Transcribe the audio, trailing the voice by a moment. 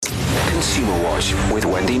Consumer Watch with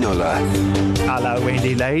Wendy Knowler. Hello,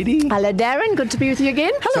 Wendy lady. Hello, Darren. Good to be with you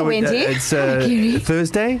again. Hello, Wendy. It's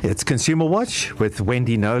Thursday. It's Consumer Watch with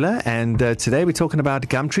Wendy Knowler. And today we're talking about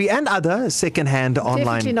Gumtree and other second-hand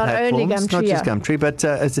online Definitely not platforms. only Gumtree, Not just Gumtree, but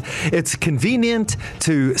it's convenient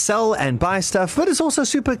to sell and buy stuff, but it's also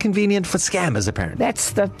super convenient for scammers, apparently.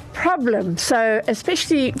 That's the problem. So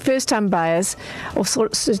especially first-time buyers, or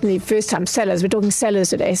certainly first-time sellers. We're talking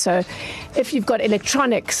sellers today. So if you've got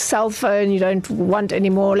electronics, cell phone, you don't want any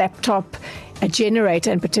more laptop, a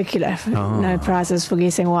generator in particular, no prizes for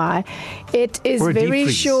guessing why, it is very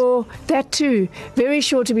sure, that too, very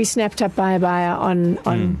sure to be snapped up by a buyer on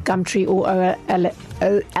Gumtree or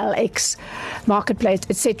OLX marketplace,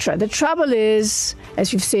 etc. The trouble is,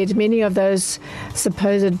 as you've said, many of those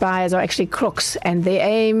supposed buyers are actually crooks, and their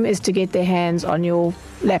aim is to get their hands on your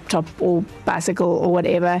laptop or bicycle or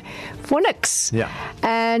whatever for nix. Yeah.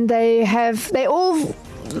 And they all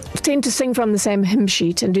tend to sing from the same hymn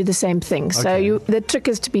sheet and do the same thing. Okay. So the trick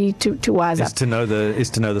is to be to wise up. Is to know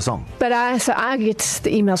the song. But I get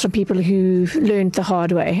the emails from people who learned the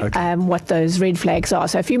hard way what those red flags are.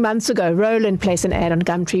 So a few months ago, Roland placed an ad on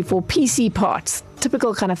Gumtree for PC parts.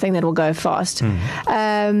 Typical kind of thing that will go fast.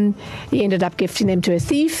 He ended up gifting them to a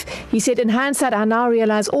thief. He said, in hindsight, I now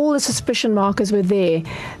realize all the suspicion markers were there.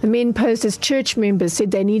 The men posed as church members,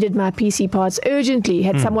 said they needed my PC parts urgently,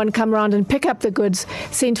 had someone come around and pick up the goods,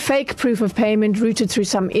 sent fake proof of payment routed through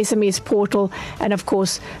some SMS portal, and of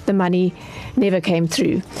course the money never came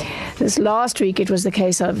through. This last week it was the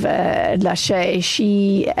case of Lachey.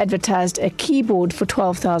 She advertised a keyboard for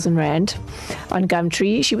 12,000 Rand on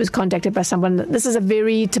Gumtree. She was contacted by someone. This is a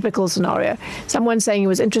very typical scenario. Someone saying he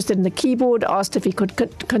was interested in the keyboard, asked if he could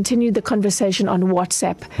continue the conversation on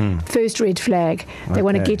WhatsApp. First red flag. They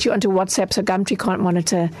want to get you onto WhatsApp so Gumtree can't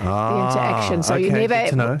monitor the interaction. So you never,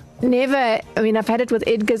 I mean, I've had it with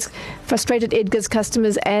frustrated Edgar's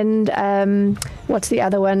customers and what's the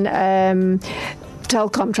other one?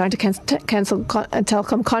 Telkom trying to cancel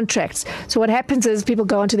Telkom contracts. So what happens is people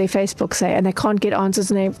go onto their Facebook, say, and they can't get answers,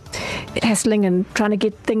 and they're hassling and trying to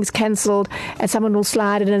get things cancelled, and someone will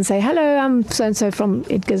slide in and say, hello, I'm so-and-so from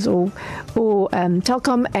Edgar's or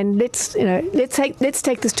Telkom, and let's take this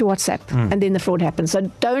to WhatsApp, and then the fraud happens. So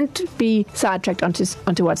don't be sidetracked onto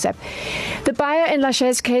WhatsApp. The buyer in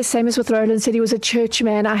Lachey's case, same as with Roland, said he was a church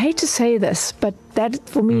man. I hate to say this, but that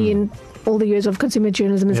for me in all the years of consumer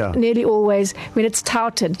journalism is nearly always, when it's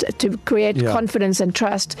touted to create confidence and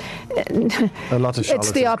trust, a lot of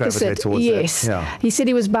it's the opposite. Yes. He said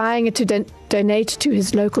he was buying it to donate to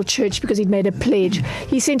his local church because he'd made a pledge.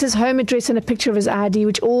 He sent his home address and a picture of his ID,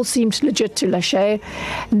 which all seemed legit to Lachey.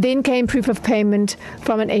 Then came proof of payment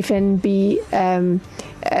from an FNB.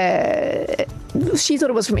 She thought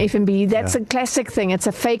it was from FNB. That's a classic thing. It's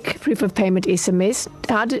a fake proof of payment SMS.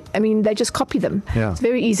 They just copy them. It's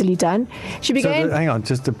very easily done. She began. So hang on,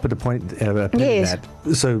 just to put a point in that.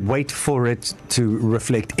 So wait for it to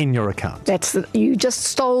reflect in your account. You just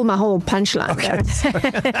stole my whole punchline. Okay.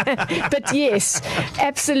 But yes,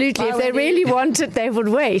 absolutely. If they really want it, they would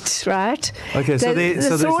wait, right? Okay. So the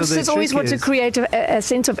sources always want to create a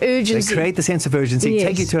sense of urgency. They create the sense of urgency,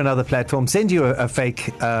 take you to another platform, send you a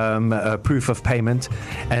fake proof of payment,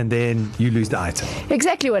 and then you lose the item.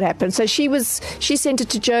 Exactly what happened. So she sent it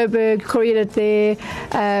to Joburg, couriered it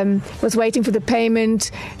there, was waiting for the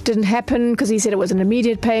payment, didn't happen because he said it was an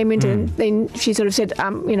immediate payment, and then she sort of said,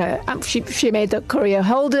 she made the courier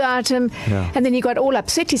hold the item, and then he got all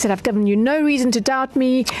upset. He said, I've given you no reason to doubt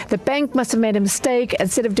me. The bank must have made a mistake.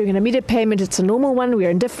 Instead of doing an immediate payment, it's a normal one.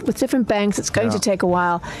 We're with different banks. It's going to take a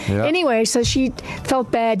while. Anyway, so she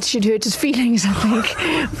felt bad. She'd hurt his feelings, I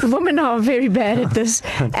think. Women are very bad at this,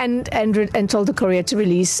 and told the courier to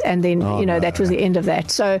release, and then that was the end of that.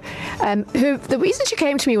 So the reason she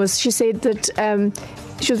came to me was, she said that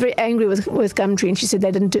she was very angry with Gumtree, and she said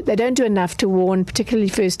they don't do enough to warn particularly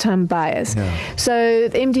first-time buyers. So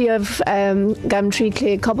the MD of Gumtree,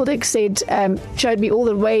 Claire Kobeldijk, showed me all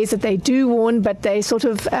the ways that they do warn, but they sort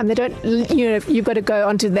of they don't, you've got to go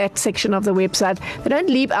onto that section of the website. They don't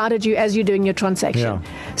leap out at you as you're doing your transaction.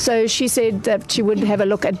 So she said that she would have a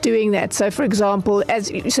look at doing that. So for example,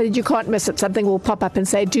 so that you can't miss it, something will pop up and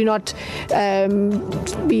say, do not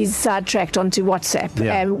be sidetracked onto WhatsApp,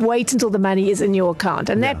 and wait until the money is in your account.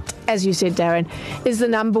 And that, as you said, Darren, is the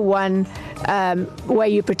number one way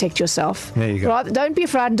you protect yourself. There you go. Don't be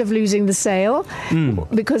frightened of losing the sale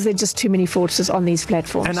because there are just too many fraudsters on these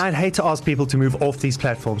platforms. And I'd hate to ask people to move off these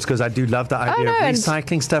platforms because I do love the idea of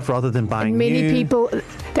recycling stuff rather than buying many new. people,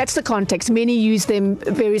 that's the context. Many use them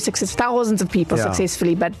very successfully, thousands of people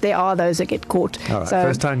successfully, but there are those that get caught. All right. So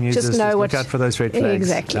first-time users, just know look out for those red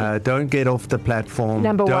flags. Exactly. Don't get off the platform.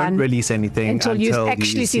 Number don't one, release anything until you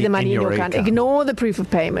actually see the money in your account. Ignore the proof of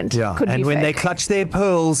payment. Yeah, Could and be when fake. they clutch their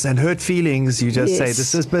pearls and hurt feelings, you just say,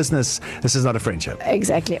 this is business. This is not a friendship.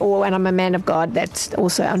 Exactly. Or when I'm a man of God, that's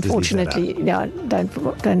also unfortunately,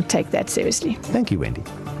 don't take that seriously. Thank you, Wendy.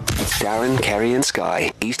 Darren, Kerry and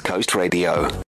Sky, East Coast Radio.